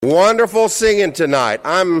Wonderful singing tonight.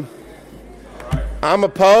 I'm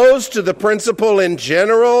opposed to the principle in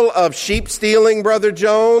general of sheep stealing, Brother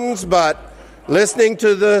Jones, but listening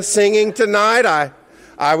to the singing tonight,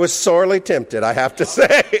 I was sorely tempted, I have to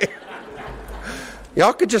say.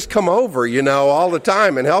 Y'all could just come over, all the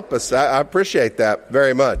time and help us. I appreciate that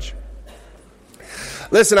very much.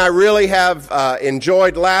 Listen, I really have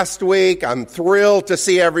enjoyed last week. I'm thrilled to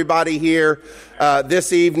see everybody here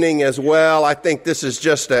this evening as well. I think this is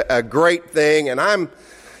just a great thing, and I'm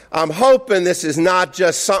hoping this is not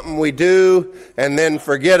just something we do and then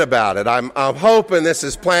forget about it. I'm hoping this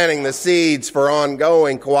is planting the seeds for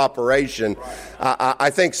ongoing cooperation. I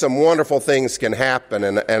think some wonderful things can happen,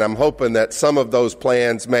 and I'm hoping that some of those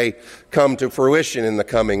plans may come to fruition in the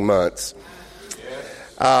coming months.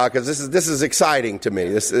 Because this is exciting to me.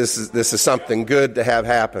 This is something good to have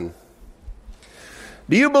happen.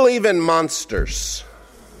 Do you believe in monsters?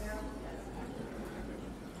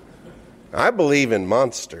 I believe in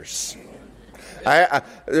monsters.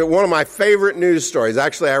 One of my favorite news stories,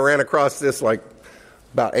 actually I ran across this like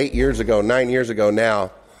about 9 years ago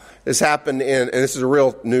now. This happened and this is a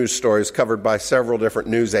real news story. It's covered by several different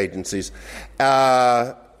news agencies.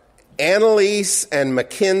 Annalise and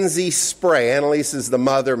Mackenzie Spray. Annalise is the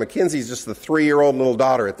mother. Mackenzie's just the 3-year-old little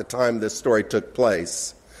daughter at the time this story took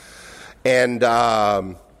place. And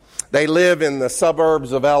they live in the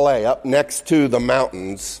suburbs of L.A., up next to the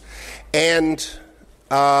mountains. And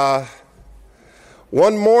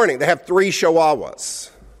one morning, they have 3 chihuahuas.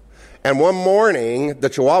 And one morning, the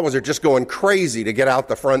chihuahuas are just going crazy to get out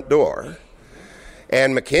the front door.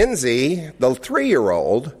 And Mackenzie, the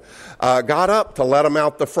 3-year-old, got up to let them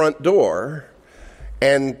out the front door.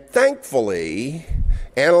 And thankfully,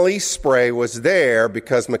 Annalise Spray was there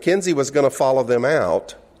because Mackenzie was going to follow them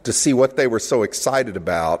out to see what they were so excited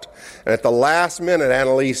about. And at the last minute,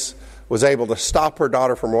 Annalise was able to stop her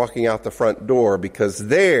daughter from walking out the front door because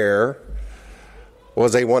there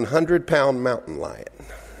was a 100-pound mountain lion.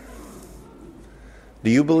 Do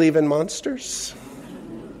you believe in monsters?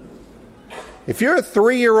 If you're a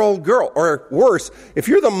 3-year-old girl, or worse, if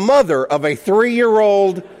you're the mother of a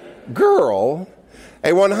 3-year-old girl, a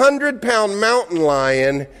 100-pound mountain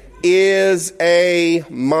lion is a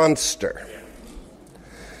monster.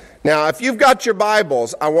 Now, if you've got your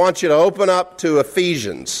Bibles, I want you to open up to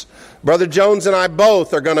Ephesians. Brother Jones and I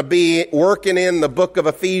both are going to be working in the book of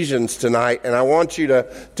Ephesians tonight, and I want you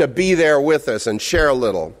to be there with us and share a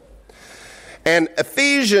little. And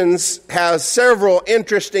Ephesians has several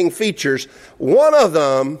interesting features. One of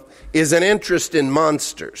them is an interest in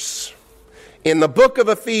monsters. In the book of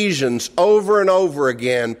Ephesians, over and over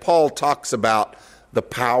again, Paul talks about the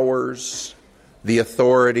powers, the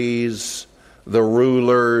authorities, the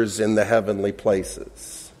rulers in the heavenly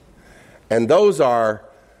places. And those are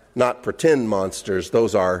not pretend monsters,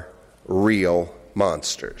 those are real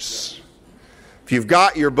monsters. If you've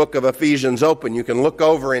got your book of Ephesians open, you can look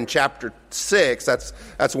over in chapter 6.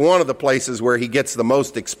 That's one of the places where he gets the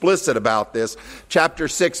most explicit about this. Chapter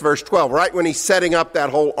 6, verse 12. Right when he's setting up that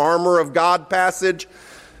whole armor of God passage.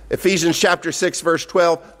 Ephesians chapter 6, verse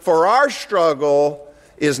 12. For our struggle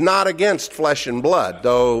is not against flesh and blood,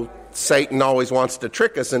 though Satan always wants to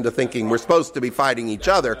trick us into thinking we're supposed to be fighting each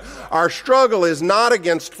other. Our struggle is not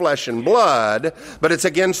against flesh and blood, but it's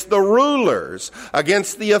against the rulers,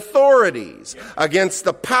 against the authorities, against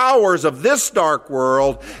the powers of this dark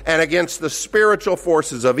world, and against the spiritual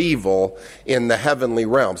forces of evil in the heavenly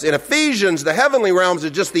realms. In Ephesians, the heavenly realms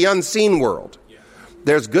is just the unseen world.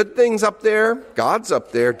 There's good things up there. God's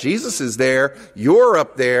up there. Jesus is there. You're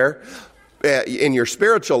up there in your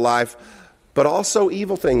spiritual life. But also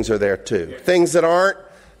evil things are there too. Things that aren't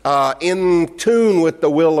in tune with the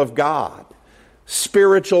will of God.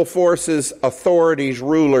 Spiritual forces, authorities,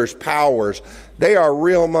 rulers, powers. They are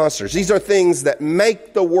real monsters. These are things that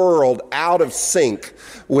make the world out of sync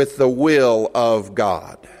with the will of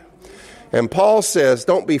God. And Paul says,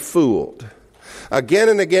 don't be fooled. Again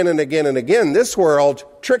and again and again and again, this world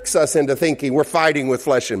tricks us into thinking we're fighting with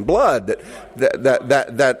flesh and blood,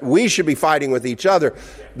 that we should be fighting with each other.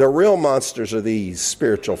 The real monsters are these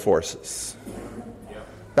spiritual forces.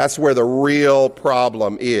 That's where the real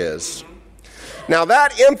problem is. Now,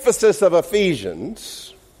 that emphasis of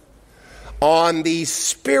Ephesians on these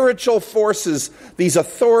spiritual forces, these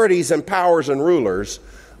authorities and powers and rulers,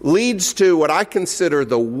 leads to what I consider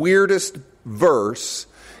the weirdest verse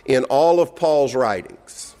in all of Paul's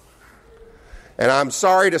writings. And I'm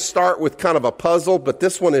sorry to start with kind of a puzzle, but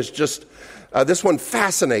this one is just, this one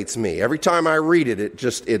fascinates me. Every time I read it, it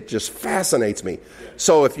just fascinates me.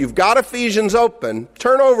 So if you've got Ephesians open,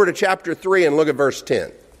 turn over to chapter 3 and look at verse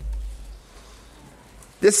 10.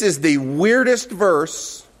 This is the weirdest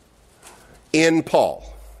verse in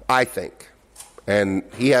Paul, I think. And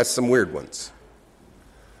he has some weird ones.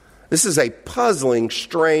 This is a puzzling,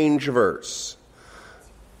 strange verse.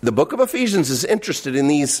 The book of Ephesians is interested in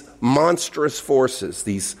these monstrous forces,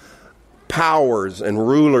 these powers and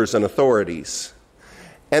rulers and authorities.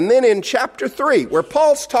 And then in chapter 3, where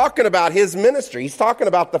Paul's talking about his ministry, he's talking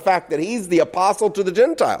about the fact that he's the apostle to the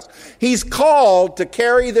Gentiles. He's called to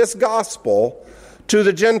carry this gospel to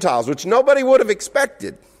the Gentiles, which nobody would have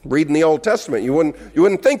expected. Reading the Old Testament, you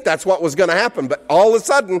wouldn't think that's what was going to happen. But all of a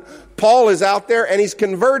sudden, Paul is out there and he's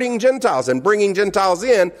converting Gentiles and bringing Gentiles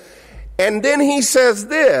in. And then he says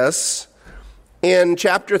this in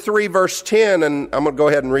chapter 3, verse 10, and I'm going to go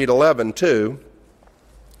ahead and read 11 too.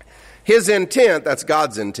 His intent, that's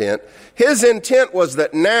God's intent, his intent was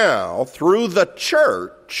that now, through the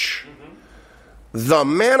church, the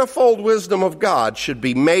manifold wisdom of God should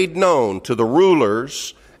be made known to the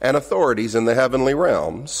rulers and authorities in the heavenly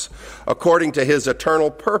realms, according to his eternal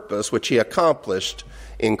purpose, which he accomplished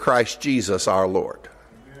in Christ Jesus our Lord.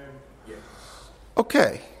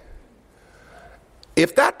 Okay.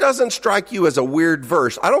 If that doesn't strike you as a weird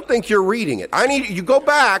verse, I don't think you're reading it. I need you go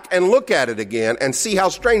back and look at it again and see how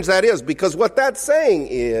strange that is, because what that's saying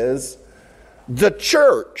is the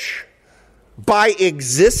church, by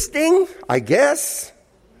existing, I guess,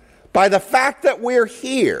 by the fact that we're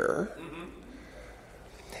here,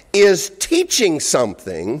 is teaching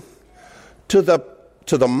something to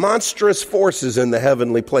the monstrous forces in the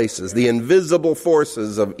heavenly places, the invisible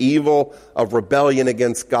forces of evil, of rebellion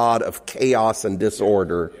against God, of chaos and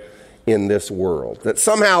disorder in this world. That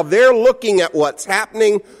somehow they're looking at what's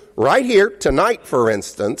happening right here, tonight, for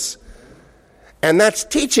instance, and that's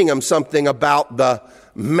teaching them something about the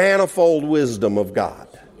manifold wisdom of God.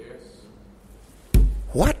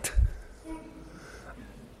 What?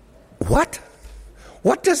 What?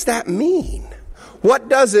 What does that mean? What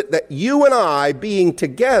does it that you and I, being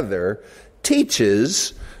together,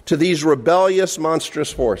 teaches to these rebellious,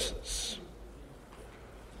 monstrous forces?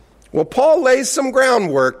 Well, Paul lays some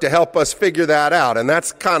groundwork to help us figure that out, and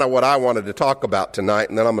that's kind of what I wanted to talk about tonight,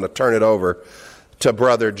 and then I'm going to turn it over to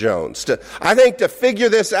Brother Jones. I think to figure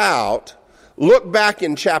this out, look back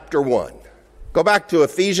in chapter 1. Go back to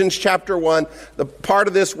Ephesians chapter 1. The part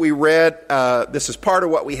of this we read, this is part of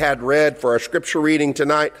what we had read for our scripture reading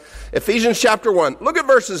tonight. Ephesians chapter 1. Look at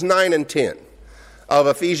verses 9 and 10 of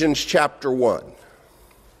Ephesians chapter 1.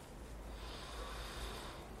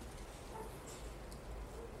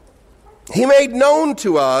 He made known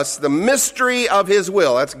to us the mystery of his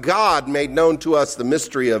will. That's God made known to us the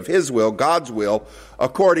mystery of his will, God's will,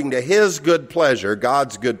 according to his good pleasure,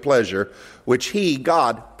 God's good pleasure, which he,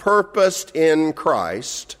 God, purposed in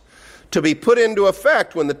Christ to be put into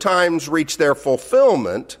effect when the times reach their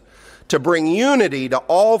fulfillment, to bring unity to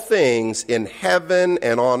all things in heaven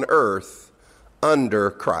and on earth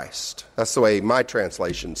under Christ. That's the way my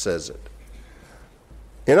translation says it.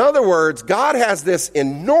 In other words, God has this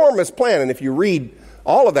enormous plan, and if you read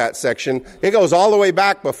all of that section, it goes all the way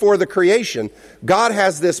back before the creation. God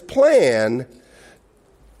has this plan.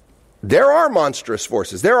 There are monstrous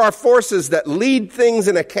forces. There are forces that lead things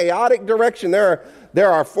in a chaotic direction. There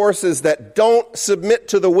are forces that don't submit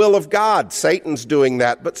to the will of God. Satan's doing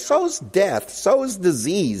that. But so's death, so's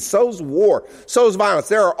disease, so's war, so's violence.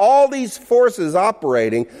 There are all these forces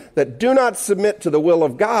operating that do not submit to the will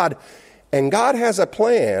of God. And God has a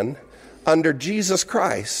plan under Jesus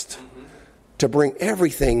Christ to bring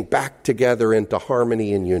everything back together into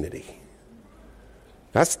harmony and unity.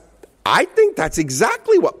 I think that's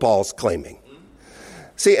exactly what Paul's claiming.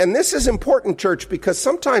 See, and this is important, church, because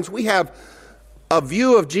sometimes we have a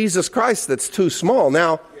view of Jesus Christ that's too small.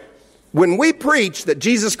 Now, when we preach that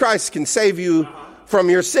Jesus Christ can save you from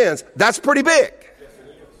your sins, that's pretty big.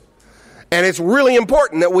 And it's really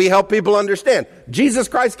important that we help people understand Jesus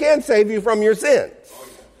Christ can save you from your sins.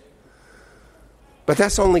 But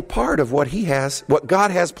that's only part of what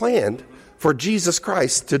God has planned for Jesus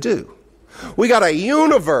Christ to do. We got a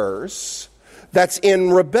universe that's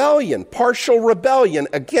in rebellion, partial rebellion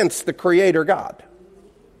against the Creator God.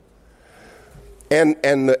 And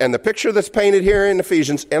the picture that's painted here in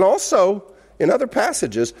Ephesians and also in other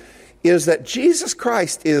passages is that Jesus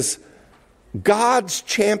Christ is God's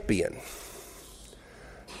champion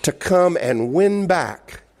to come and win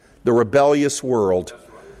back the rebellious world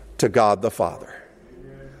to God the Father.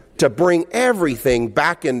 To bring everything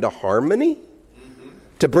back into harmony.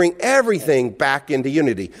 To bring everything back into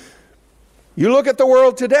unity. You look at the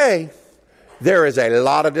world today, there is a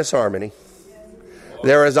lot of disharmony.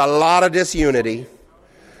 There is a lot of disunity.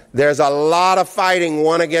 There's a lot of fighting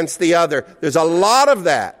one against the other. There's a lot of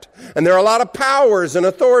that. And there are a lot of powers and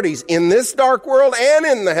authorities in this dark world and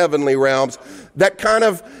in the heavenly realms that kind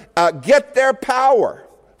of get their power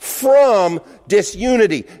from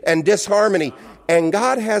disunity and disharmony. And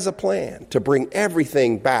God has a plan to bring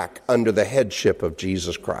everything back under the headship of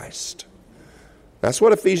Jesus Christ. That's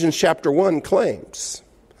what Ephesians chapter 1 claims.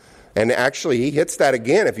 And actually, he hits that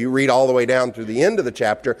again. If you read all the way down through the end of the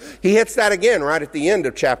chapter, he hits that again right at the end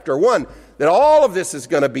of chapter 1, that all of this is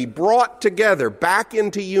going to be brought together back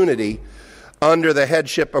into unity under the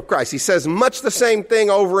headship of Christ. He says much the same thing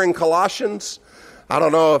over in Colossians. I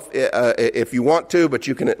don't know if you want to, but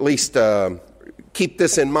you can at least keep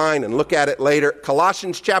this in mind and look at it later.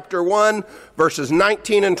 Colossians chapter 1, verses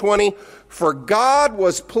 19 and 20. For God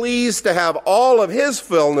was pleased to have all of his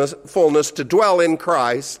fullness to dwell in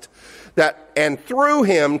Christ, and through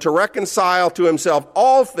him to reconcile to himself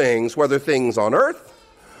all things, whether things on earth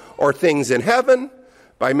or things in heaven,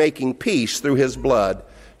 by making peace through his blood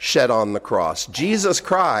shed on the cross. Jesus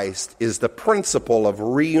Christ is the principle of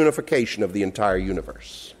reunification of the entire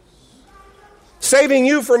universe. Saving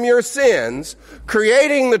you from your sins,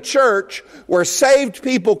 creating the church where saved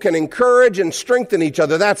people can encourage and strengthen each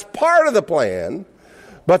other. That's part of the plan.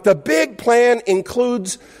 But the big plan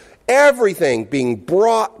includes everything being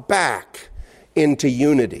brought back into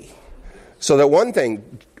unity. So that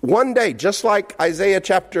one day, just like Isaiah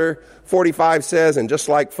chapter 45 says, and just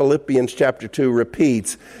like Philippians chapter 2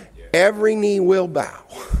 repeats, every knee will bow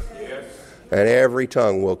and every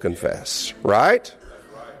tongue will confess. Right?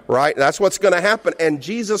 Right? That's what's going to happen. And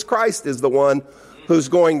Jesus Christ is the one who's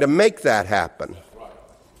going to make that happen.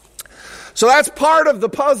 So that's part of the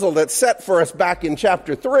puzzle that's set for us back in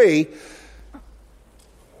chapter 3.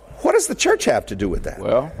 What does the church have to do with that?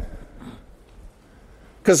 Well,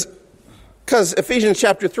 because Ephesians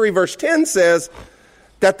chapter 3 verse 10 says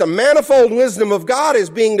that the manifold wisdom of God is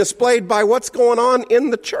being displayed by what's going on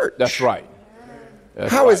in the church. That's right.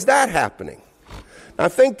 How is that happening? I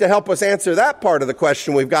think to help us answer that part of the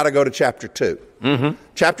question, we've got to go to chapter 2. Mm-hmm.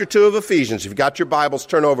 Chapter 2 of Ephesians. If you've got your Bibles,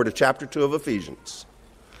 turn over to chapter 2 of Ephesians.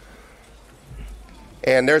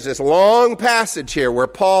 And there's this long passage here where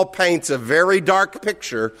Paul paints a very dark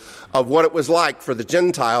picture of what it was like for the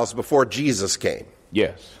Gentiles before Jesus came.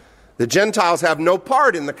 Yes. The Gentiles have no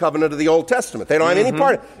part in the covenant of the Old Testament. They don't have any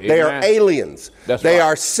part. They are aliens. They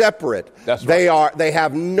are separate. They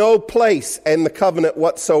have no place in the covenant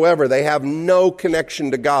whatsoever. They have no connection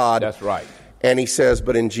to God. That's right. And he says,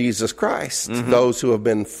 but in Jesus Christ, those who have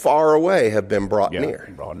been far away have been brought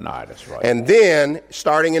near. Brought nigh, that's right. And then,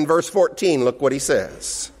 starting in verse 14, look what he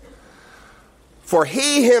says. For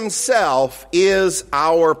he himself is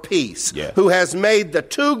our peace, who has made the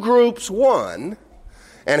two groups one,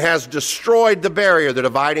 and has destroyed the barrier, the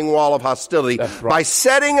dividing wall of hostility, by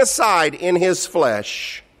setting aside in his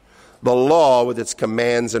flesh the law with its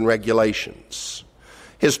commands and regulations.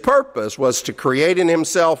 His purpose was to create in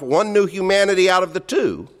himself one new humanity out of the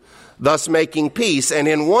two, thus making peace, and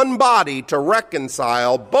in one body to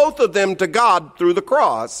reconcile both of them to God through the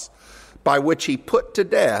cross, by which he put to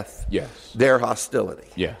death their hostility.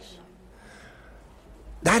 Yes.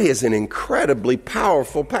 That is an incredibly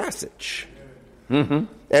powerful passage. Mm-hmm.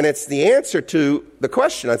 And it's the answer to the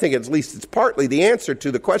question. I think at least it's partly the answer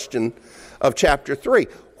to the question of chapter 3.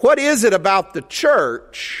 What is it about the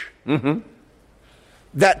church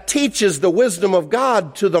that teaches the wisdom of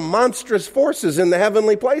God to the monstrous forces in the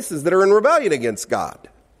heavenly places that are in rebellion against God?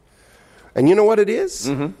 And you know what it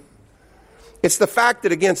is? It's the fact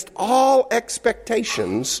that against all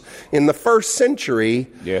expectations in the first century,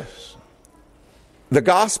 the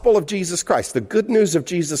gospel of Jesus Christ, the good news of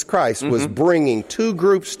Jesus Christ, was bringing two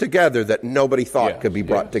groups together that nobody thought could be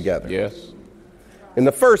brought together. Yes. In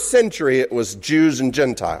the first century, it was Jews and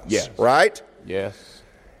Gentiles, right? Yes.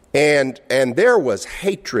 And there was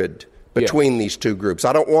hatred between these two groups.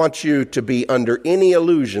 I don't want you to be under any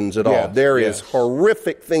illusions at all. There is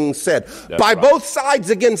horrific things said by both sides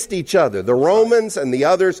against each other. The Romans and the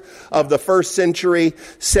others of the first century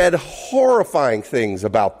said horrifying things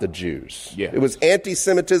about the Jews. It was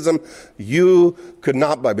anti-Semitism you could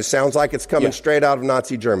not believe. It sounds like it's coming straight out of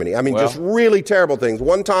Nazi Germany. I mean, just really terrible things.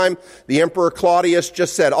 One time, the Emperor Claudius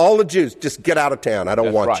just said, all the Jews, just get out of town. I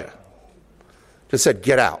don't want you. Just said,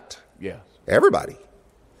 get out. Everybody.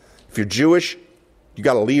 If you're Jewish, you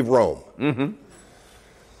got to leave Rome. And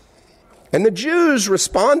the Jews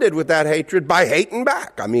responded with that hatred by hating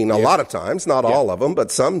back. I mean, a lot of times, not all of them,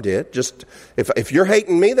 but some did. Just, if you're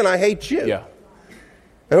hating me, then I hate you.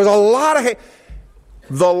 There was a lot of hate.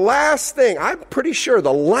 The last thing, I'm pretty sure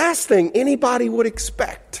the last thing anybody would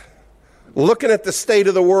expect, looking at the state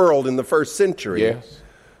of the world in the first century,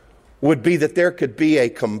 would be that there could be a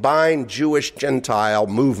combined Jewish-Gentile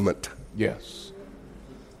movement. Yes.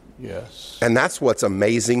 Yes. And that's what's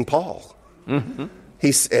amazing Paul. Mm-hmm.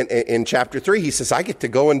 He's in chapter 3, he says, I get to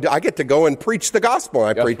go and preach the gospel.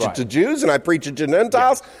 I preach it to Jews and I preach it to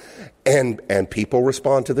Gentiles. Yes. And people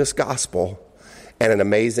respond to this gospel. And an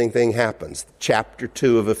amazing thing happens. Chapter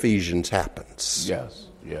 2 of Ephesians happens. Yes.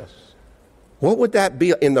 Yes. What would that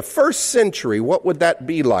be? In the first century, what would that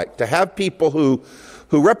be like? To have people who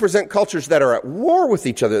represent cultures that are at war with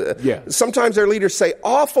each other. Yes. Sometimes their leaders say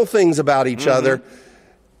awful things about each other.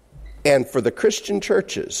 And for the Christian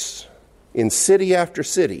churches in city after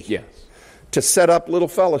city, yes, to set up little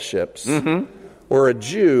fellowships where a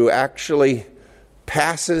Jew actually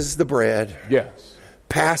passes the bread, yes,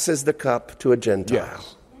 passes the cup to a Gentile,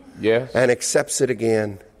 yes, yes, and accepts it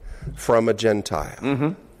again from a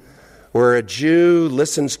Gentile. Where a Jew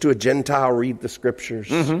listens to a Gentile read the scriptures,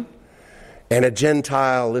 and a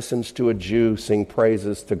Gentile listens to a Jew sing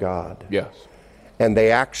praises to God. yes. And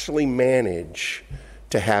they actually manage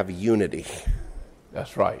to have unity.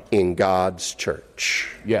 That's right. In God's church.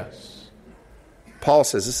 Yes. Paul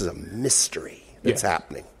says this is a mystery that's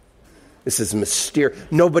happening. This is mysterious.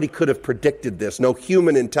 Nobody could have predicted this. No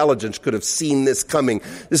human intelligence could have seen this coming.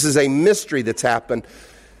 This is a mystery that's happened.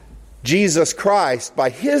 Jesus Christ, by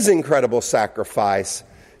his incredible sacrifice,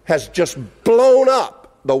 has just blown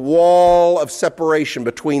up the wall of separation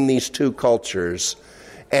between these two cultures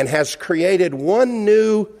and has created one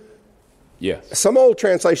new, some old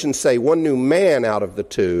translations say one new man out of the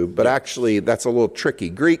two, but actually that's a little tricky.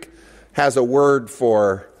 Greek has a word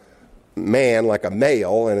for man, like a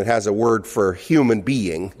male, and it has a word for human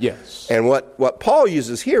being. Yes. And what Paul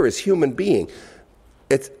uses here is human being.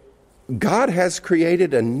 God has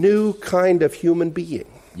created a new kind of human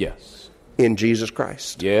being. Yes. In Jesus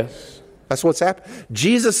Christ. Yes. That's what's happened.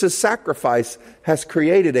 Jesus' sacrifice has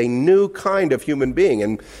created a new kind of human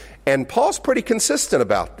being. And Paul's pretty consistent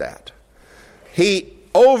about that. He,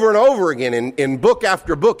 over and over again, in book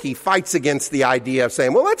after book, he fights against the idea of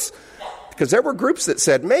saying, well, because there were groups that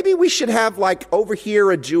said, maybe we should have, like, over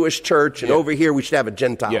here a Jewish church, and over here we should have a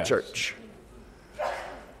Gentile church.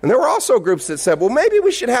 And there were also groups that said, well, maybe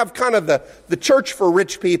we should have kind of the church for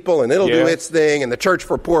rich people, and it'll do its thing, and the church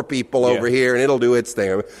for poor people over here, and it'll do its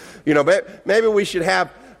thing. You know, maybe we should have,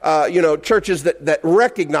 churches that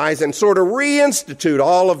recognize and sort of reinstitute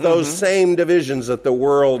all of those same divisions that the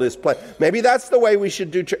world is playing. Maybe that's the way we should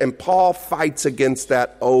do church. And Paul fights against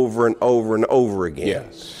that over and over and over again.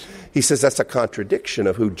 Yes. He says that's a contradiction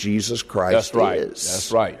of who Jesus Christ is.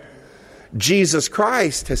 That's right. Jesus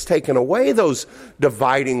Christ has taken away those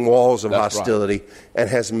dividing walls of hostility and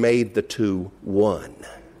has made the two one.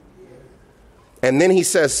 And then he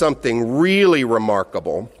says something really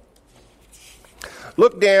remarkable.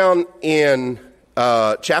 Look down in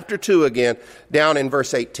chapter 2 again, down in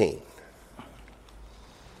verse 18.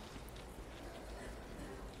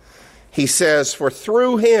 He says, for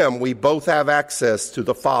through him we both have access to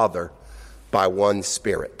the Father by one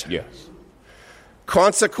Spirit. Yes.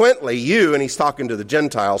 Consequently, you, and he's talking to the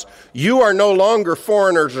Gentiles, you are no longer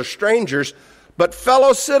foreigners or strangers, but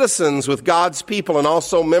fellow citizens with God's people and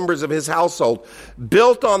also members of his household,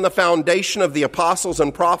 built on the foundation of the apostles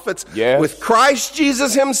and prophets, with Christ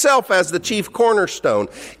Jesus himself as the chief cornerstone.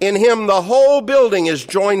 In him the whole building is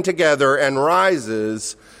joined together and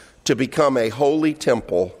rises to become a holy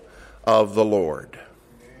temple of the Lord.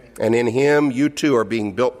 And in him you too are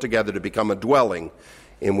being built together to become a dwelling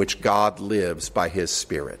in which God lives by his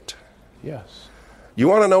Spirit. Yes. You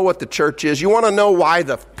want to know what the church is? You want to know why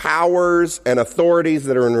the powers and authorities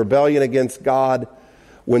that are in rebellion against God,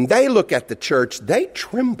 when they look at the church, they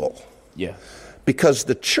tremble. Yes. Because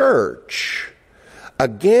the church,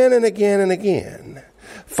 again and again and again,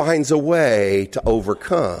 finds a way to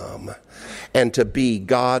overcome and to be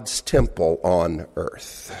God's temple on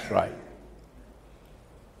earth. That's right.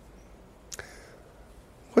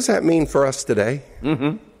 What does that mean for us today?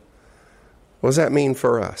 What does that mean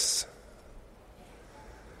for us?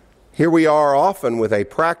 Here we are often with a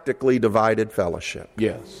practically divided fellowship.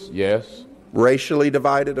 Yes, yes. Racially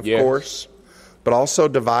divided, of course, but also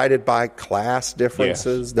divided by class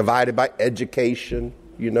differences, divided by education,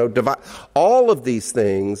 all of these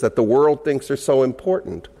things that the world thinks are so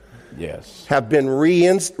important have been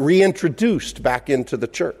reintroduced back into the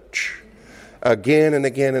church again and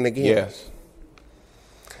again and again. Yes.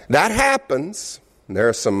 That happens. There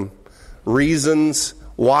are some reasons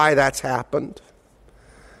why that's happened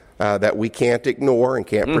that we can't ignore and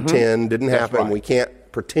can't pretend didn't happen. We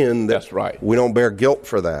can't pretend that we don't bear guilt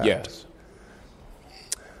for that. Yes.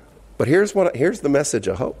 But here's the message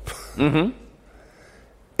of hope.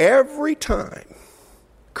 Every time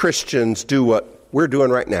Christians do what we're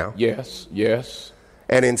doing right now. Yes. Yes.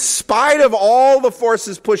 And in spite of all the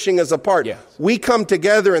forces pushing us apart, Yes. we come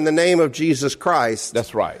together in the name of Jesus Christ.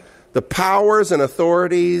 That's right. The powers and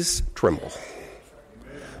authorities tremble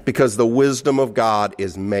because the wisdom of God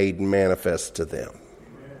is made manifest to them.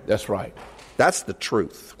 That's right. That's the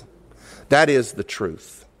truth. That is the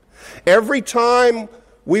truth. Every time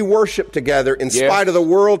we worship together, in spite of the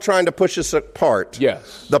world trying to push us apart,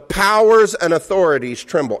 Yes. the powers and authorities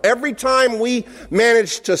tremble. Every time we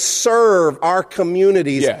manage to serve our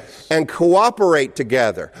communities Yes. and cooperate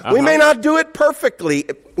together, we may not do it perfectly.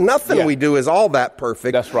 Nothing we do is all that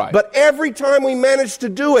perfect. That's right. But every time we manage to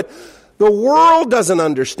do it, the world doesn't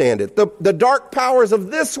understand it. The dark powers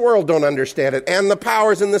of this world don't understand it. And the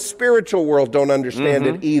powers in the spiritual world don't understand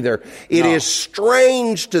it either. It is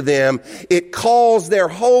strange to them. It calls their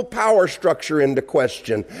whole power structure into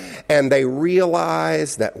question. And they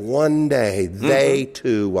realize that one day they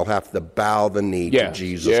too will have to bow the knee to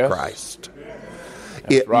Jesus Christ.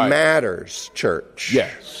 It matters, church,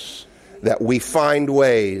 that we find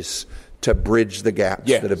ways to bridge the gaps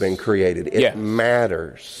that have been created. It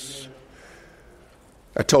matters.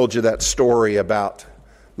 I told you that story about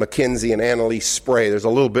Mackenzie and Annalise Spray. There's a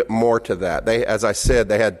little bit more to that. They, as I said,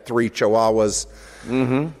 they had 3 Chihuahuas.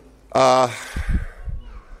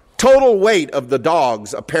 Total weight of the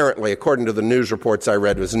dogs, apparently, according to the news reports I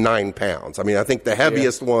read, was 9 pounds. I mean, I think the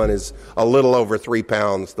heaviest one is a little over 3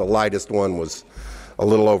 pounds. The lightest one was a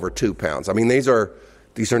little over 2 pounds. I mean, these are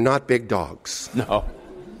not big dogs. No.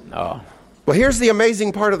 Well, here's the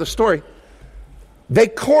amazing part of the story. They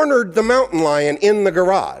cornered the mountain lion in the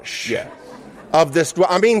garage of this.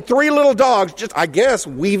 I mean, 3 little dogs, just, I guess,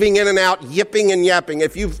 weaving in and out, yipping and yapping.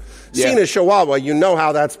 If you've seen a Chihuahua, you know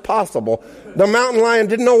how that's possible. The mountain lion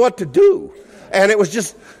didn't know what to do. And it was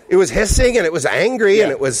hissing and it was angry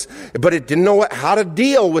but it didn't know how to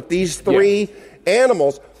deal with these 3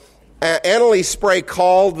 animals. Annalise Spray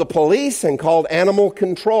called the police and called animal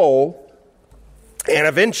control. And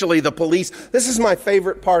eventually the police, this is my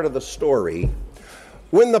favorite part of the story.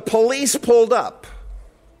 When the police pulled up,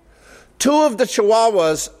 2 of the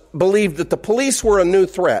Chihuahuas believed that the police were a new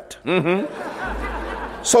threat.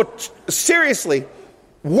 So seriously,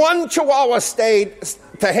 1 Chihuahua stayed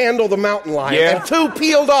to handle the mountain lion, and 2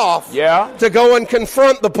 peeled off to go and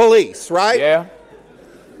confront the police, right? Yeah.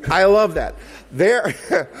 I love that.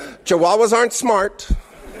 Chihuahuas aren't smart.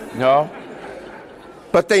 No.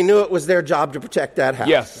 But they knew it was their job to protect that house.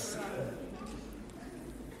 Yes.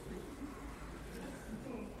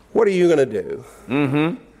 What are you going to do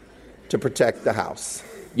to protect the house?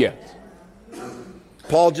 Yes.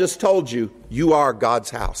 Paul just told you, you are God's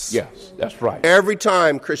house. Yes, that's right. Every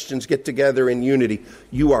time Christians get together in unity,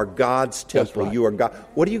 you are God's temple. Right. You are God.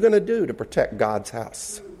 What are you going to do to protect God's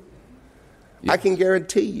house? Yes. I can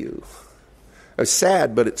guarantee you, it's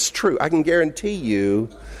sad, but it's true. I can guarantee you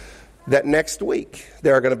that next week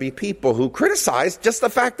there are going to be people who criticize just the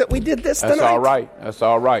fact that we did this tonight. That's all right. That's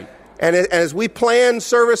all right. And as we plan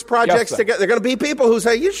service projects together, there are going to be people who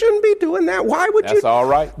say, you shouldn't be doing that. Why would you? That's all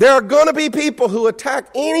right. There are going to be people who attack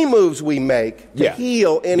any moves we make to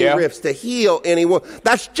heal any rifts, to heal any wound.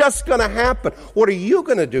 That's just going to happen. What are you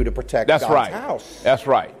going to do to protect God's house? That's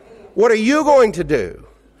right. What are you going to do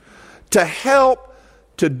to help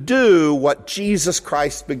to do what Jesus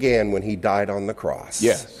Christ began when he died on the cross?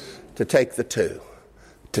 Yes. To take the 2,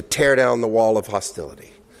 to tear down the wall of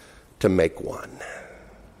hostility, to make one.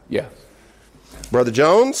 Yes. Brother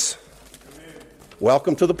Jones,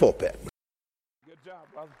 welcome to the pulpit. Good job,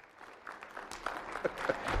 brother.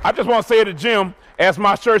 I just want to say to Jim, as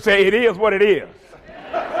my church say, it is what it is.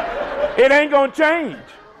 It ain't going to change.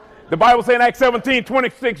 The Bible says in Acts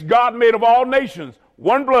 17:26, God made of all nations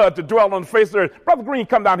one blood to dwell on the face of the earth. Brother Green,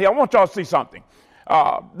 come down here. I want y'all to see something.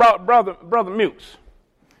 Brother Mukes.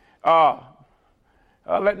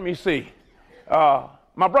 Let me see.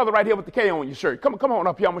 My brother right here with the K on your shirt. Come on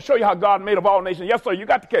up here. I'm going to show you how God made of all nations. Yes, sir, you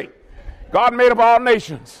got the K. God made of all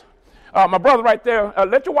nations. My brother right there,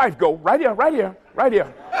 let your wife go. Right here.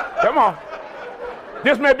 Come on.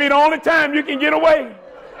 This may be the only time you can get away.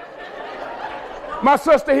 My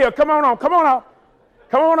sister here, come on up.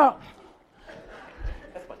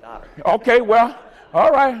 That's my daughter. Okay, well,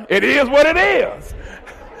 all right. It is what it is.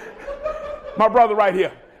 My brother right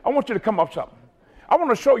here, I want you to come up something. I want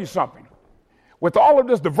to show you something. With all of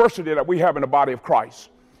this diversity that we have in the body of Christ,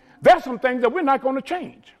 there's some things that we're not going to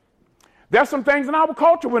change. There's some things in our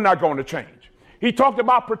culture we're not going to change. He talked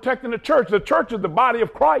about protecting the church. The church is the body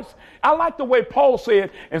of Christ. I like the way Paul said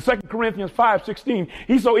in 2 Corinthians 5:16.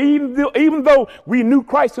 He said, even though we knew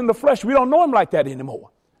Christ in the flesh, we don't know him like that anymore.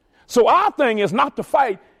 So our thing is not to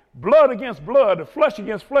fight blood against blood, flesh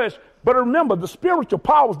against flesh. But remember, the spiritual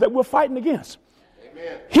powers that we're fighting against.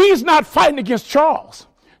 Amen. He's not fighting against Charles.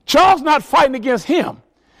 Charles not fighting against him.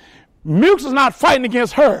 Mukes is not fighting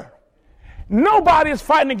against her. Nobody is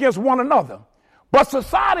fighting against one another. But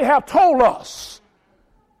society have told us,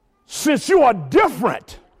 since you are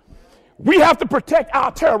different, we have to protect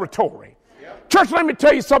our territory. Yep. Church, let me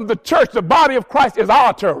tell you something. The church, the body of Christ, is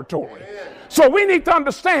our territory. Amen. So we need to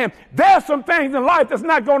understand there are some things in life that's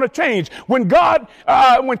not going to change. When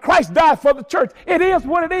Christ died for the church, it is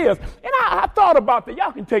what it is. And I thought about that.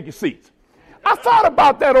 Y'all can take your seats. I thought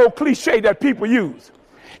about that old cliche that people use.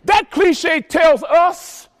 That cliche tells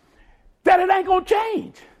us that it ain't going to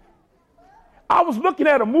change. I was looking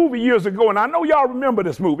at a movie years ago, and I know y'all remember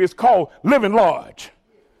this movie. It's called Living Large.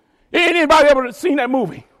 Anybody ever seen that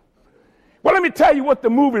movie? Well, let me tell you what the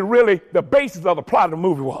movie really, the basis of the plot of the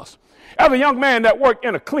movie was. As a young man that worked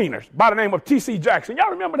in a cleaners by the name of T.C. Jackson.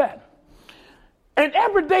 Y'all remember that? And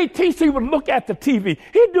every day T.C. would look at the TV.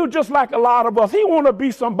 He'd do just like a lot of us. He want to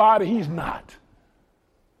be somebody he's not.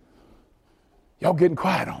 Y'all getting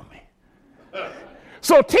quiet on me.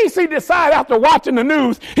 So T.C. decided after watching the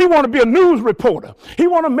news, he want to be a news reporter. He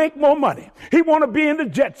want to make more money. He want to be in the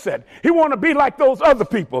jet set. He want to be like those other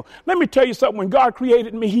people. Let me tell you something. When God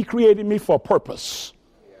created me, he created me for a purpose.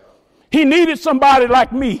 He needed somebody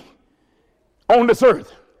like me on this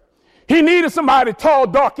earth. He needed somebody tall,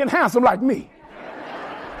 dark, and handsome like me.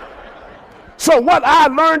 So what I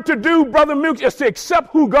learned to do, Brother Mukes, is to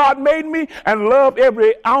accept who God made me and love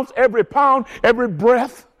every ounce, every pound, every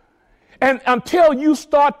breath. And until you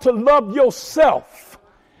start to love yourself,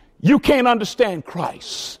 you can't understand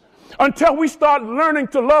Christ. Until we start learning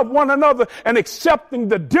to love one another and accepting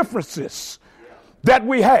the differences that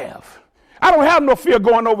we have. I don't have no fear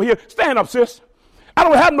going over here. Stand up, sis. I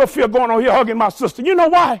don't have no fear going over here hugging my sister. You know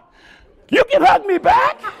why? You can hug me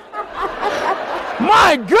back.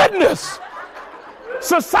 My goodness.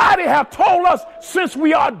 Society have told us since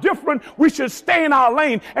we are different, we should stay in our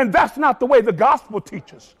lane. And that's not the way the gospel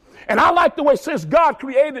teaches. And I like the way since God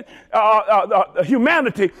created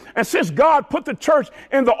humanity and since God put the church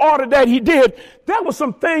in the order that he did, there were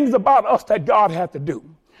some things about us that God had to do.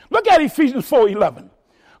 Look at Ephesians 4:11.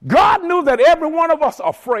 God knew that every one of us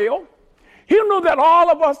are frail. He knew that all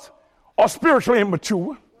of us are spiritually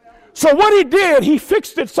immature. So what he did, he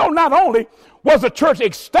fixed it so not only was the church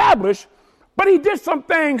established, but he did some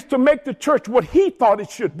things to make the church what he thought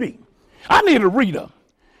it should be. I need a reader.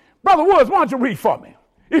 Brother Woods, why don't you read for me?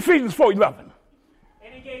 Ephesians 4:11.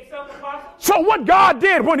 And he gave some apostles. So what God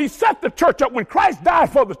did when he set the church up, when Christ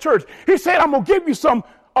died for the church, he said, I'm going to give you some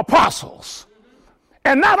apostles.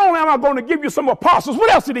 And not only am I going to give you some apostles, what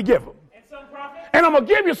else did he give them? And some prophets. And I'm going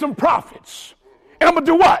to give you some prophets. And I'm going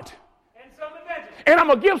to do what? And some evangelists. And I'm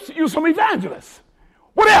going to give you some evangelists.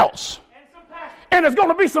 What else? And some pastors. And there's going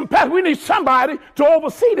to be some pastors. We need somebody to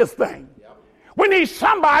oversee this thing. Yep. We need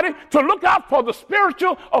somebody to look out for the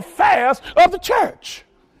spiritual affairs of the church.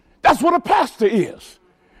 That's what a pastor is,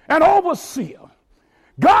 an overseer.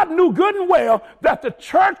 God knew good and well that the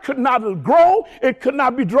church could not grow, it could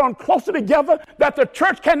not be drawn closer together, that the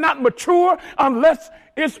church cannot mature unless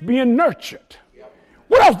it's being nurtured. Yep.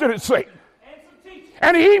 What else did it say?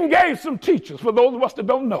 And he even gave some teachers, for those of us that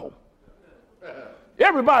don't know.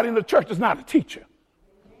 Everybody in the church is not a teacher.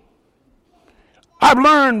 I've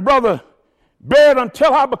learned, Brother Baird,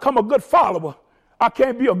 until I become a good follower, I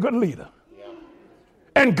can't be a good leader.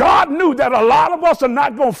 And God knew that a lot of us are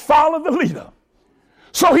not going to follow the leader.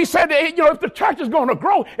 So he said, if the church is going to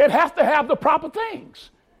grow, it has to have the proper things.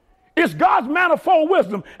 It's God's manifold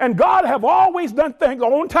wisdom. And God have always done things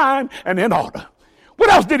on time and in order.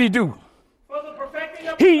 What else did he do? For the perfecting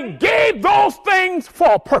of he gave those things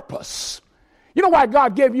for a purpose. You know why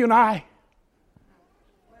God gave you an eye?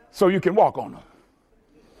 So you can walk on them.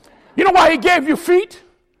 You know why he gave you feet?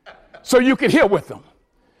 So you can hear with them.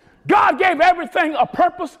 God gave everything a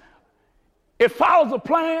purpose. It follows a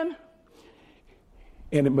plan,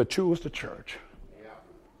 and it matures the church. Yeah.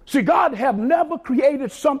 See, God have never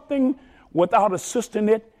created something without assisting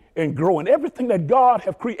it and growing. Everything that God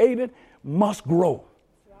have created must grow.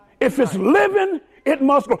 If it's living, it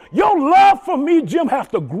must grow. Your love for me, Jim, has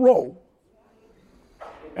to grow.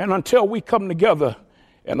 And until we come together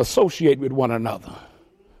and associate with one another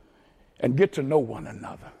and get to know one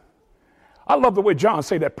another. I love the way John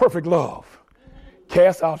say that perfect love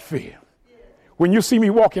casts out fear. When you see me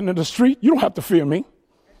walking in the street, you don't have to fear me.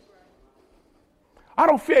 I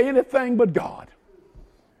don't fear anything but God.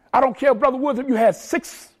 I don't care, Brother Woods, if you had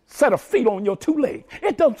 6 set of feet on your 2 legs.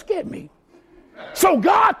 It doesn't scare me. So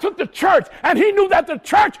God took the church, and he knew that the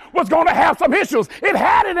church was going to have some issues. It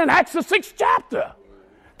had it in Acts the 6th chapter.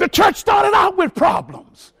 The church started out with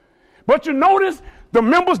problems. But you notice the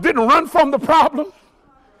members didn't run from the problem.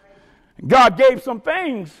 God gave some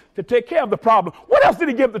things to take care of the problem. What else did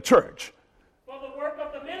he give the church? For the work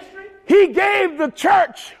of the ministry. He gave the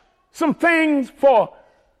church some things for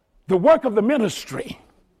the work of the ministry.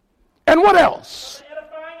 And what else? The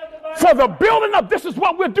edifying of the body. For the building up. This is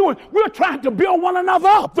what we're doing. We're trying to build one another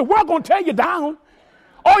up. The world going to tear you down.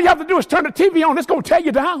 All you have to do is turn the TV on. It's going to tear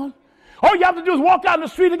you down. All you have to do is walk out in the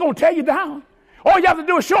street. It's going to tear you down. All you have to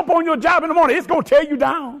do is show up on your job in the morning. It's going to tear you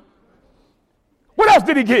down. What else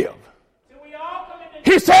did he give? Till we all come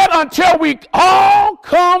into He said, until we all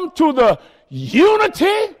come to the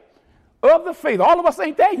unity of the faith. All of us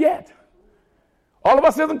ain't there yet. All of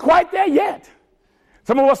us isn't quite there yet.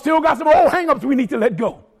 Some of us still got some old hang-ups we need to let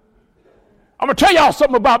go. I'm going to tell y'all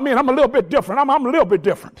something about me, and I'm a little bit different. I'm a little bit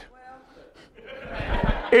different.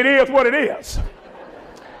 It is what it is.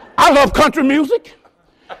 I love country music.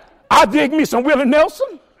 I dig me some Willie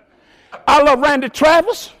Nelson. I love Randy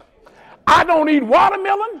Travis. I don't eat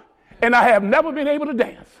watermelon, and I have never been able to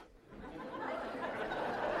dance.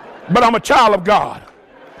 But I'm a child of God.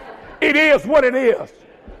 It is what it is.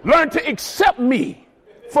 Learn to accept me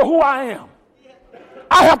for who I am.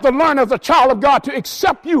 I have to learn as a child of God to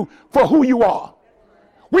accept you for who you are.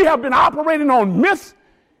 We have been operating on myths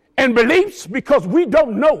and beliefs because we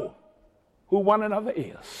don't know who one another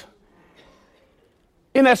is.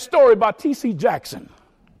 In that story about T.C. Jackson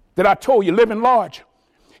that I told you, Living Large,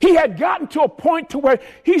 he had gotten to a point to where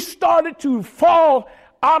he started to fall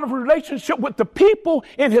out of relationship with the people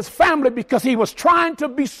in his family because he was trying to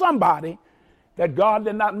be somebody that God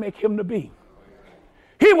did not make him to be.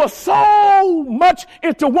 He was so much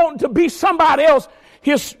into wanting to be somebody else,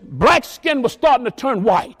 his black skin was starting to turn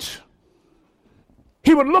white.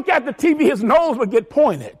 He would look at the TV, his nose would get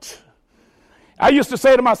pointed. I used to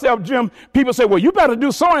say to myself, Jim, people say, well, you better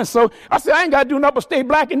do so-and-so. I said, I ain't got to do nothing but stay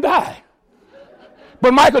black and die.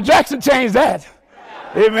 But Michael Jackson changed that.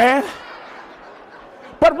 Amen.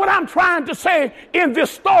 But what I'm trying to say in this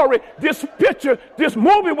story, this picture, this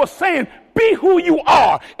movie was saying, be who you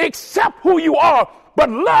are, accept who you are, but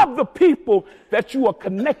love the people that you are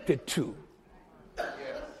connected to.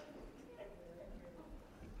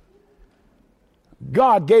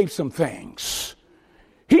 God gave some things.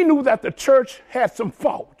 He knew that the church had some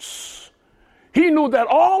faults. He knew that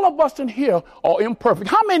all of us in here are imperfect.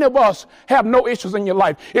 How many of us have no issues in your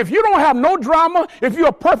life? If you don't have no drama, if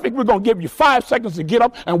you're perfect, we're going to give you 5 seconds to get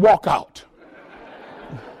up and walk out.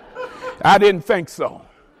 I didn't think so.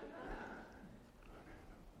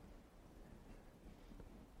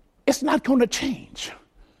 It's not going to change.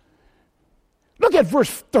 Look at verse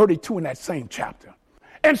 32 in that same chapter.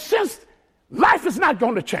 And since life is not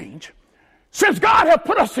going to change, since God has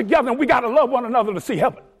put us together and we got to love one another to see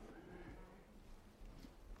heaven,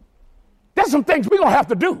 there's some things we're going to have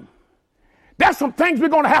to do. There's some things we're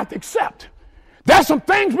going to have to accept. There's some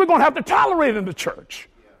things we're going to have to tolerate in the church.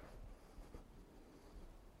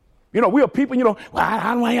 You know, we are people, you know,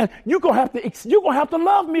 well, you're going to have to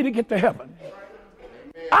love me to get to heaven.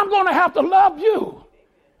 I'm going to have to love you.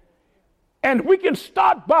 And we can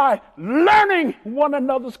start by learning one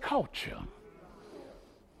another's culture.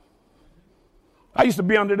 I used to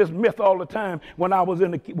be under this myth all the time when I was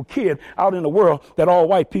a kid out in the world that all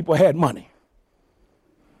white people had money.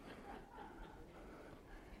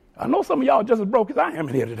 I know some of y'all are just as broke as I am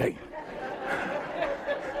in here today.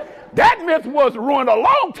 That myth was ruined a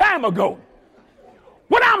long time ago.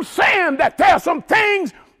 What I'm saying that there are some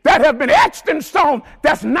things that have been etched in stone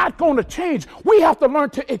that's not going to change. We have to learn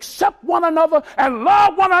to accept one another and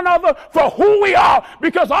love one another for who we are,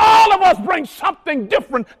 because all of us bring something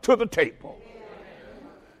different to the table.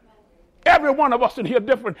 Every one of us in here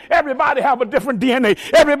different. Everybody have a different DNA.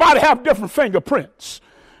 Everybody have different fingerprints.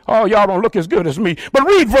 Oh, y'all don't look as good as me. But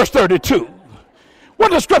read verse 32.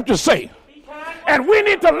 What does scripture say? And we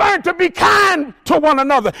need to learn to be kind to one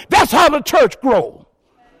another. That's how the church grows.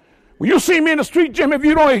 When you see me in the street, Jim, if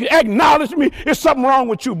you don't acknowledge me, there's something wrong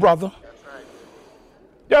with you, brother. That's right.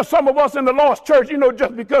 There's some of us in the lost church, you know,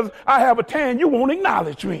 just because I have a tan, you won't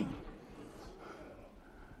acknowledge me.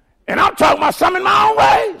 And I'm talking about some in my own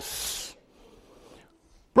ways.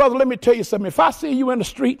 Brother, let me tell you something. If I see you in the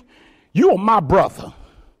street, you are my brother.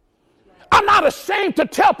 I'm not ashamed to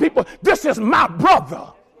tell people this is my brother.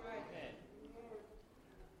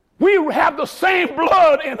 We have the same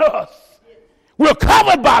blood in us. We're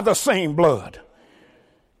covered by the same blood.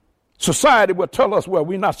 Society will tell us, well,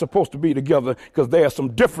 we're not supposed to be together because there are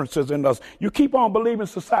some differences in us. You keep on believing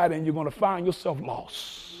society and you're going to find yourself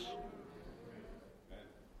lost.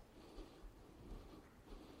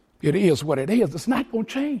 It is what it is. It's not going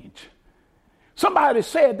to change. Somebody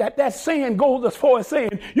said that saying goes as far as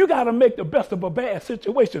saying, you got to make the best of a bad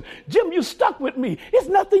situation. Jim, you stuck with me. It's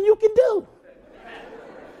nothing you can do.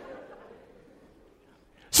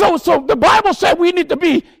 So the Bible said we need to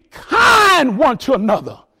be kind one to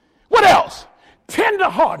another. What else?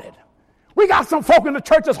 Tender-hearted. We got some folk in the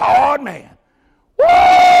church that's hard, man. Woo!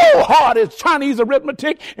 Hard as Chinese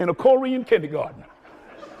arithmetic in a Korean kindergarten.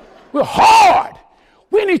 We're hard.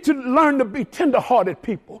 We need to learn to be tender-hearted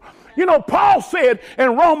people. You know, Paul said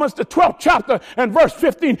in Romans, the 12th chapter and verse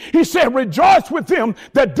 15, he said, rejoice with them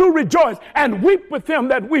that do rejoice and weep with them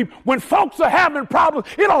that weep. When folks are having problems,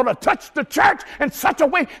 it ought to touch the church in such a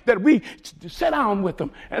way that we sit down with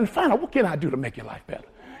them and find out what can I do to make your life better.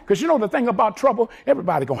 Because you know the thing about trouble,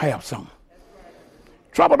 everybody going to have something.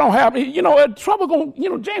 Trouble don't have, trouble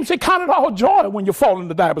going, James said, count it all joy when you fall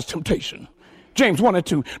into divers temptation. James 1 and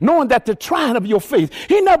 2, knowing that the trying of your faith,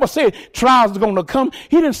 he never said trials are going to come.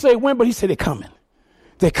 He didn't say when, but he said they're coming.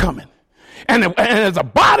 They're coming. And as a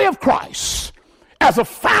body of Christ, as a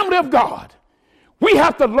family of God, we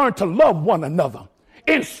have to learn to love one another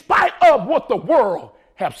in spite of what the world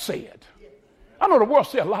have said. I know the world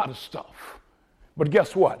say a lot of stuff, but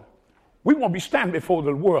guess what? We won't be standing before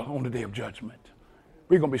the world on the day of judgment.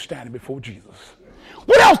 We're going to be standing before Jesus.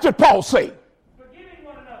 What else did Paul say?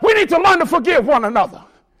 We need to learn to forgive one another.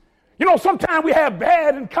 You know, sometimes we have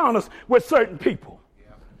bad encounters with certain people.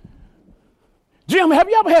 Jim, have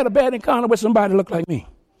you ever had a bad encounter with somebody that looked like me?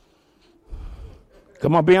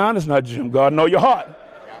 Come on, be honest now, Jim. God know your heart.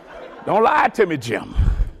 Don't lie to me, Jim.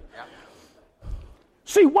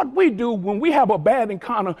 See, what we do when we have a bad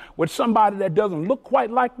encounter with somebody that doesn't look quite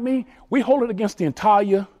like me, we hold it against the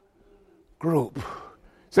entire group.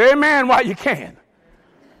 Say amen while you can.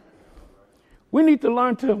 We need to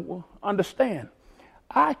learn to understand.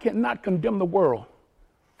 I cannot condemn the world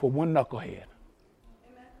for one knucklehead.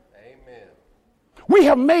 Amen. We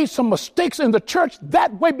have made some mistakes in the church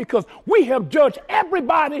that way because we have judged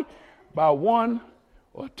everybody by one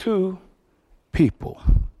or two people.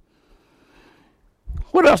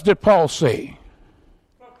 What else did Paul say?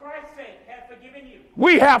 For Christ's sake, have forgiven you.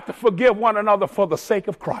 We have to forgive one another for the sake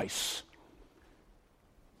of Christ.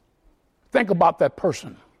 Think about that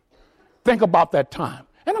person. Think about that time.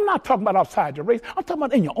 And I'm not talking about outside your race. I'm talking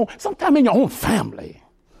about in your own, sometime in your own family.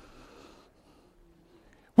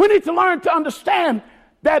 We need to learn to understand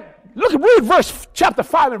that, read chapter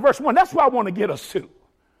 5 and verse 1. That's where I want to get us to.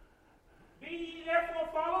 Be ye therefore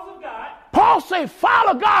followers of God. Paul said,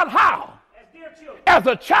 follow God how? As dear children. As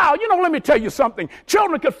a child. Let me tell you something.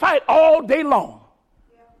 Children can fight all day long.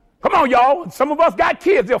 Come on, y'all. Some of us got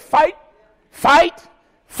kids. They'll fight.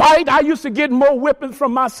 I used to get more whippings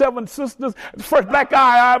from my 7 sisters. The first black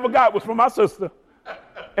eye I ever got was from my sister.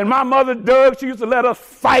 And my mother, Doug, she used to let us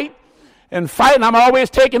fight, and I'm always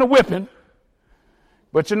taking a whipping.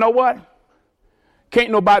 But you know what? Can't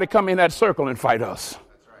nobody come in that circle and fight us.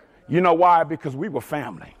 You know why? Because we were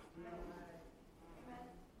family.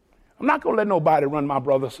 I'm not going to let nobody run my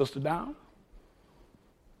brother or sister down.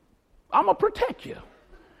 I'm going to protect you.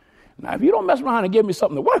 Now, if you don't mess around and give me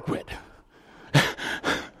something to work with,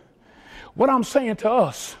 what I'm saying to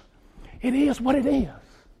us, it is what it is.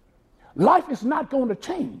 Life is not going to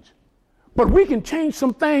change, but we can change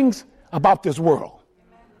some things about this world.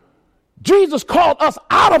 Jesus called us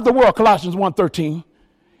out of the world, Colossians 1:13.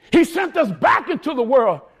 He sent us back into the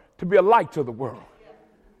world to be a light to the world.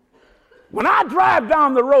 When I drive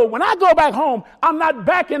down the road, when I go back home, I'm not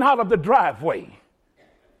backing out of the driveway.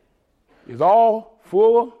 It's all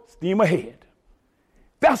full steam ahead.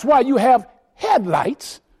 That's why you have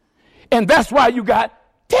headlights. And that's why you got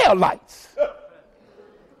tail lights.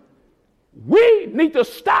 We need to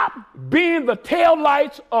stop being the tail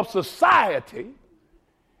lights of society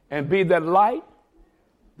and be that light,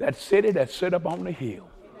 that city that sit up on the hill.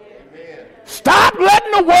 Amen. Stop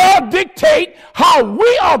letting the world dictate how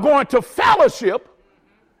we are going to fellowship,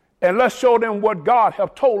 and let's show them what God has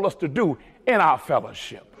told us to do in our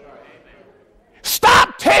fellowship.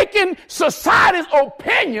 Stop taking society's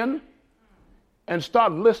opinion and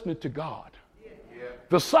start listening to God. Yeah.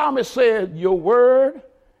 The psalmist said, your word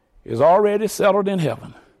is already settled in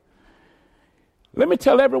heaven. Let me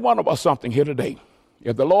tell every one of us something here today.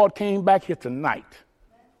 If the Lord came back here tonight,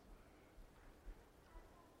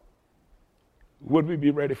 would we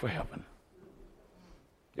be ready for heaven?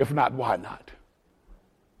 If not, why not?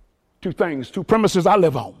 Two premises I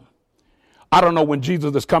live on. I don't know when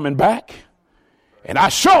Jesus is coming back, and I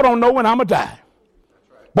sure don't know when I'm going to die.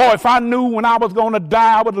 Boy, if I knew when I was going to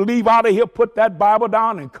die, I would leave out of here, put that Bible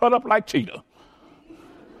down, and cut up like cheetah.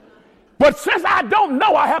 But since I don't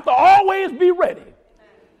know, I have to always be ready.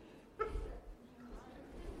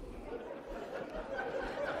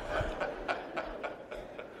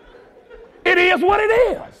 is what it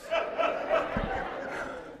is.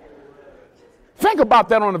 Think about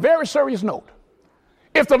that on a very serious note.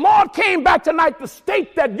 If the Lord came back tonight, the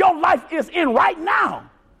state that your life is in right now,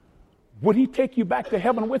 would he take you back to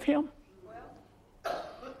heaven with him?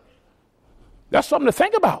 That's something to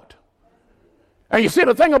think about. And you see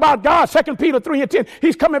the thing about God, 2 Peter 3:10,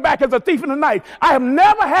 he's coming back as a thief in the night. I have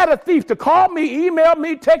never had a thief to call me, email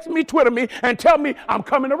me, text me, Twitter me, and tell me I'm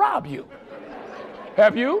coming to rob you.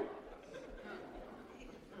 Have you?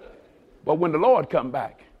 But when the Lord come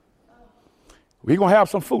back, we're going to have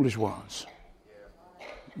some foolish ones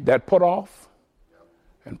that put off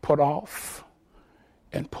and put off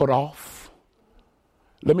and put off.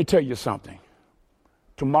 Let me tell you something.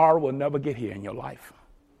 Tomorrow will never get here in your life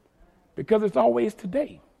because it's always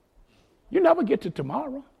today. You never get to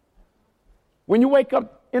tomorrow. When you wake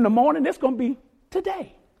up in the morning, it's going to be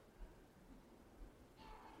today.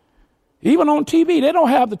 Even on TV, they don't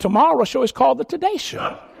have the tomorrow show. It's called the Today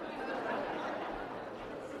Show.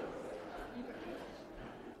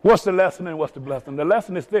 What's the lesson and what's the blessing? The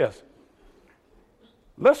lesson is this.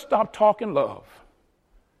 Let's stop talking love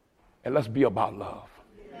and let's be about love.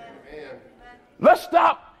 Amen. Let's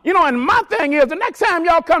stop. You know, and my thing is, the next time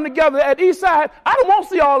y'all come together at Eastside, I don't want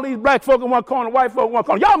to see all these black folk in one corner, white folk in one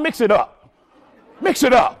corner. Y'all mix it up. Mix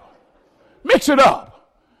it up. Mix it up.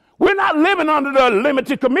 We're not living under the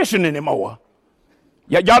limited commission anymore.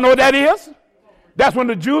 Y'all know what that is? That's when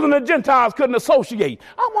the Jews and the Gentiles couldn't associate.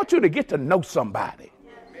 I want you to get to know somebody.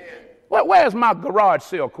 Where's my garage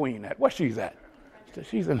sale queen at? Where she's at?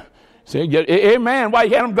 She's in. Say, amen. Why?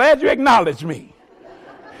 I'm glad you acknowledged me.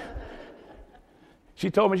 She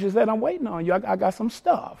told me, she said, I'm waiting on you. I got some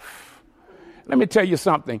stuff. Let me tell you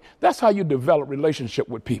something. That's how you develop relationship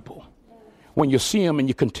with people. When you see them and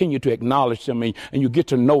you continue to acknowledge them and you get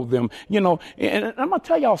to know them, you know. And I'm going to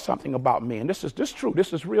tell y'all something about me. And this is true.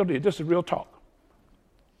 This is real. This is real talk.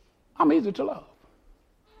 I'm easy to love.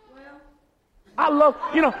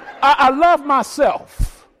 I love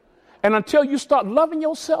myself. And until you start loving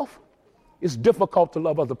yourself, it's difficult to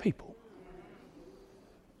love other people.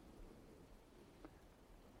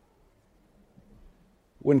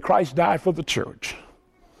 When Christ died for the church,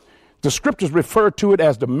 the scriptures refer to it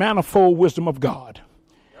as the manifold wisdom of God.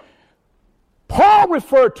 Paul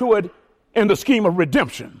referred to it in the scheme of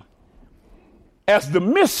redemption as the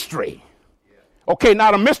mystery. Okay,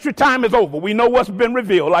 now the mystery time is over. We know what's been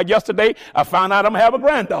revealed. Like yesterday, I found out I'm going to have a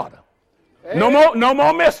granddaughter. Hey. No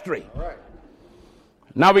more mystery. All right.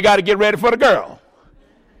 Now we got to get ready for the girl.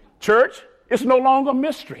 Church, it's no longer a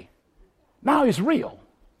mystery. Now it's real.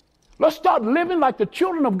 Let's start living like the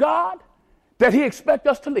children of God that he expects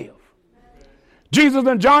us to live. Jesus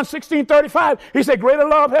in John 16:35, he said, greater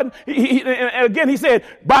love had, and again he said,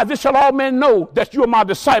 by this shall all men know that you are my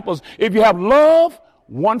disciples, if you have love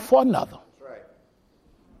one for another.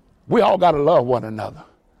 We all got to love one another.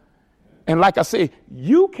 And like I say,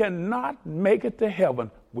 you cannot make it to heaven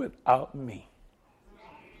without me.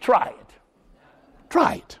 Try it.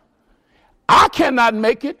 Try it. I cannot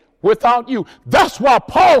make it without you. That's why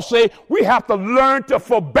Paul said we have to learn to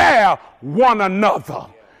forbear one another.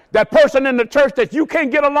 That person in the church that you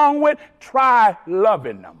can't get along with, try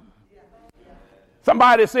loving them.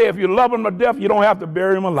 Somebody say if you love them to death, you don't have to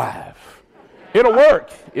bury them alive. It'll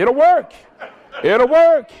work. It'll work. It'll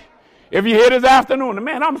work. If you're here this afternoon,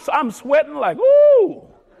 man, I'm sweating like, ooh.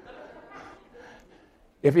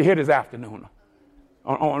 If you're here this afternoon,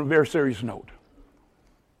 on a very serious note,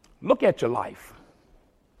 look at your life.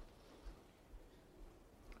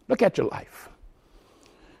 Look at your life.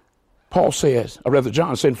 Paul says, or rather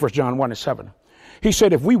John said in 1 John 1:7, he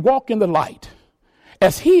said, if we walk in the light,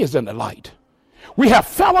 as he is in the light, we have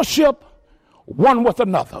fellowship one with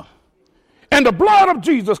another. And the blood of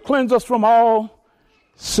Jesus cleanses us from all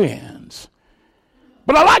sins.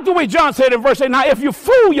 But I like the way John said in verse 8, now if you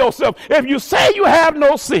fool yourself, if you say you have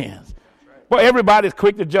no sins, well, everybody's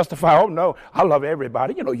quick to justify, oh no, I love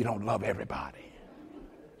everybody. You know, you don't love everybody.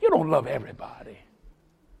 You don't love everybody.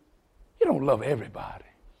 You don't love everybody.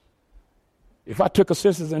 If I took a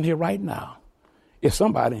census in here right now, it's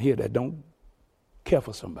somebody in here that don't care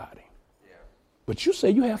for somebody. Yeah. But you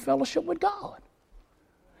say you have fellowship with God.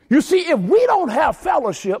 You see, if we don't have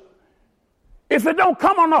fellowship, if it don't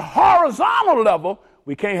come on a horizontal level,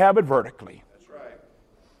 we can't have it vertically. That's right.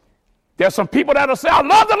 There's some people that'll say, I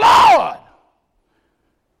love the Lord.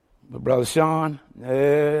 But Brother Sean,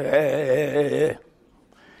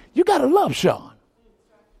 you got to love Sean.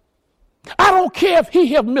 I don't care if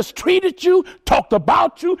he have mistreated you, talked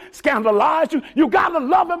about you, scandalized you. You got to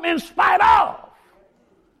love him in spite of.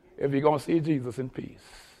 If you're going to see Jesus in peace.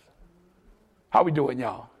 How we doing,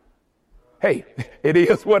 y'all? Hey, it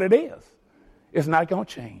is what it is. It's not going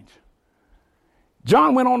to change.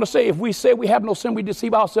 John went on to say, if we say we have no sin, we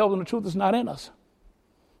deceive ourselves and the truth is not in us.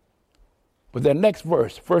 But that next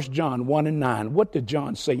verse, 1 John 1:9, what did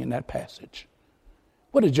John say in that passage?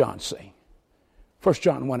 What did John say? 1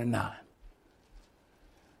 John 1:9.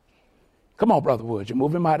 Come on, Brother Woods, you're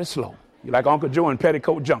moving mighty slow. You're like Uncle Joe in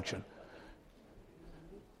Petticoat Junction.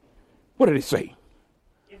 What did he say?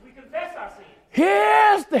 If we confess our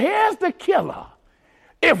sins. Here's the killer.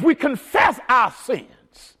 If we confess our sins.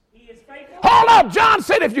 He is faithful. Hold up, John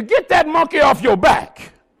said if you get that monkey off your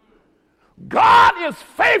back, God is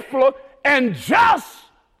faithful and just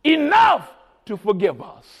enough to forgive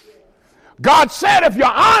us. God said if you're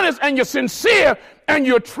honest and you're sincere and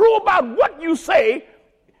you're true about what you say,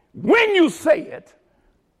 when you say it,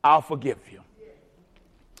 I'll forgive you.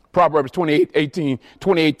 Proverbs 28:13.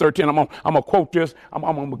 I'm going to quote this. I'm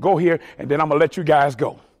going to go here, and then I'm going to let you guys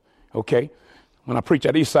go. Okay? When I preach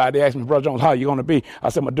at Eastside, they asked me, Brother Jones, how are you going to be? I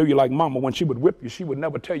said, I'm going to do you like Mama. When she would whip you, she would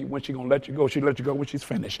never tell you when she's going to let you go. She'd let you go when she's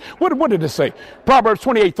finished. What did it say? Proverbs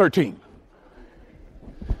 28:13.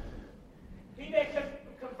 He that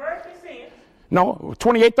converts his sins. No,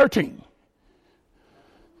 28:13.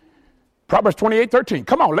 Proverbs 28:13.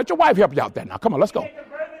 Come on, let your wife help you out there now. Come on, let's go.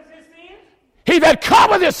 He that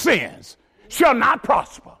covereth his sins shall not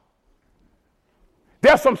prosper.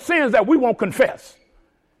 There's some sins that we won't confess.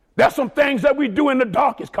 There's some things that we do in the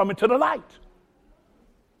dark is coming to the light.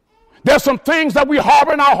 There's some things that we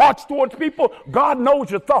harbor in our hearts towards people. God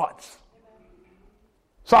knows your thoughts.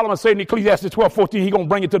 Solomon said in Ecclesiastes 12:14, he's going to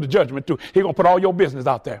bring it to the judgment too. He's going to put all your business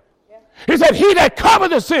out there. He said, he that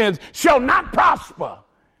covereth his sins shall not prosper.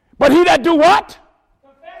 But he that do what?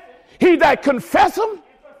 He that confess them.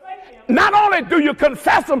 Not only do you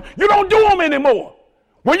confess them, you don't do them anymore.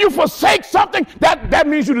 When you forsake something, that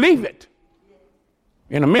means you leave it.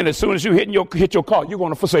 In a minute, as soon as you hit your car, you're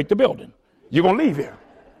going to forsake the building. You're going to leave here.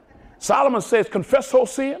 Solomon says, confess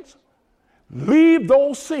those sins, leave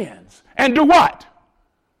those sins, and do what?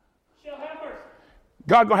 Shall have mercy.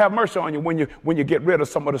 God's going to have mercy on you when you get rid of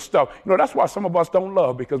some of the stuff. You know, that's why some of us don't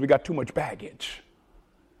love, because we got too much baggage.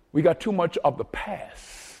 We got too much of the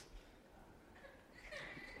past.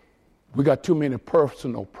 We got too many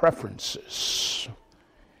personal preferences.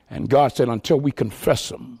 And God said, until we confess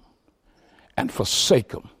them and forsake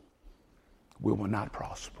them, we will not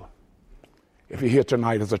prosper. If you're here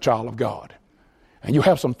tonight as a child of God, and you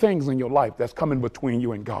have some things in your life that's coming between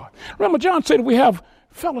you and God. Remember, John said we have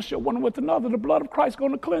fellowship one with another. The blood of Christ is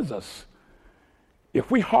going to cleanse us.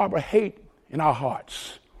 If we harbor hate in our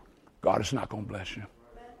hearts, God is not going to bless you.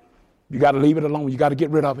 You got to leave it alone. You got to get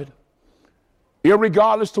rid of it.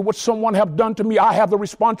 Irregardless to what someone have done to me, I have the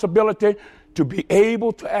responsibility to be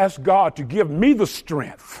able to ask God to give me the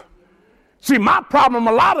strength. See, my problem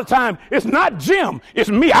a lot of times is not Jim, it's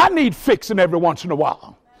me. I need fixing every once in a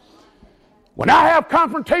while. When I have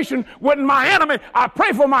confrontation with my enemy, I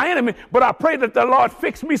pray for my enemy, but I pray that the Lord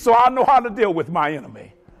fix me so I know how to deal with my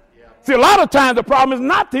enemy. See, a lot of times the problem is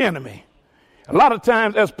not the enemy. A lot of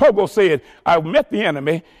times, as Pogo said, I've met the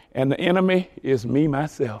enemy, and the enemy is me,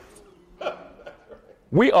 myself.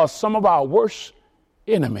 We are some of our worst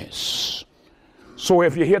enemies. So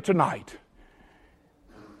if you're here tonight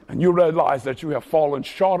and you realize that you have fallen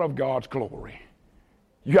short of God's glory,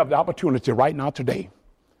 you have the opportunity right now today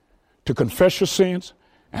to confess your sins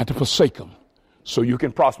and to forsake them so you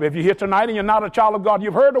can prosper. If you're here tonight and you're not a child of God,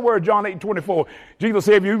 you've heard the word John 8:24. Jesus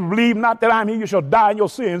said, if you believe not that I'm here, you shall die in your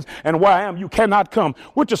sins, and where I am, you cannot come.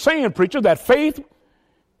 What you're saying, preacher, that faith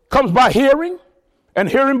comes by hearing, and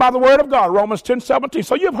hearing by the word of God, Romans 10:17.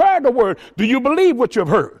 So you've heard the word. Do you believe what you've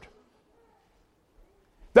heard?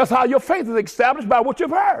 That's how your faith is established, by what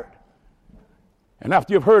you've heard. And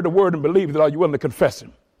after you've heard the word and believed it, are you willing to confess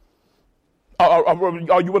him?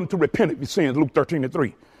 Are you willing to repent of your sins? Luke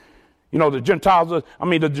 13:3. You know, the Gentiles,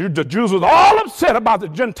 the Jews was all upset about the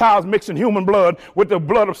Gentiles mixing human blood with the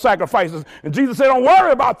blood of sacrifices. And Jesus said, don't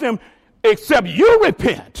worry about them, except you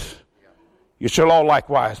repent. You shall all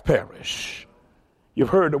likewise perish. You've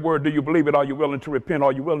heard the word. Do you believe it? Are you willing to repent?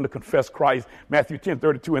 Are you willing to confess Christ? Matthew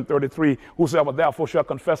 10:32 and 33. Whosoever therefore shall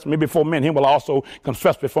confess me before men, him will I also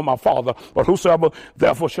confess before my Father. But whosoever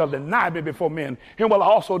therefore shall deny me before men, him will I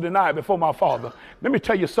also deny before my Father. Let me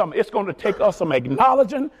tell you something. It's going to take us some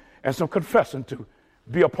acknowledging and some confessing to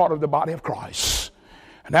be a part of the body of Christ.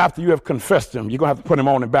 And after you have confessed him, you're going to have to put him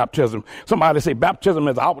on in baptism. Somebody say baptism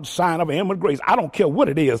is the outward sign of an inward grace. I don't care what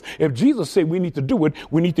it is. If Jesus said we need to do it,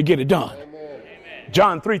 we need to get it done. Amen.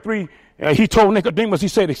 John 3:3, he told Nicodemus, he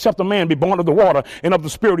said, except a man be born of the water and of the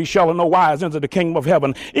Spirit, he shall in no wise enter the kingdom of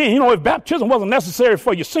heaven. And, you know, if baptism wasn't necessary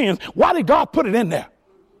for your sins, why did God put it in there?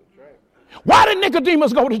 Why did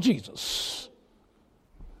Nicodemus go to Jesus?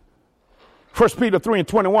 1 Peter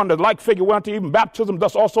 3:21, the like figure went to even baptism,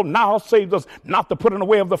 thus also now saves us, not to put in the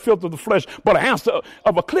way of the filth of the flesh, but an answer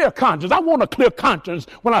of a clear conscience. I want a clear conscience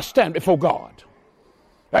when I stand before God.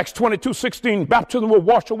 Acts 22:16, baptism will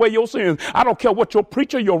wash away your sins. I don't care what your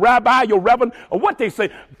preacher, your rabbi, your reverend, or what they say.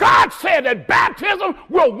 God said that baptism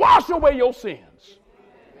will wash away your sins.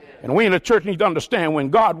 And we in the church need to understand, when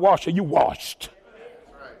God washes you, washed.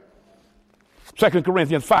 2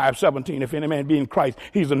 Corinthians 5:17, if any man be in Christ,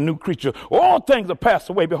 he's a new creature. All things are passed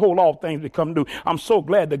away. Behold, all things become new. I'm so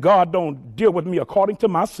glad that God don't deal with me according to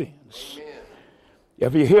my sins. Amen.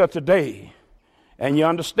 If you're here today and you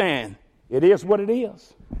understand it is what it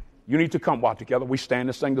is, you need to come while together we stand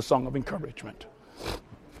and sing the song of encouragement.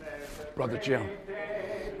 Brother Jim.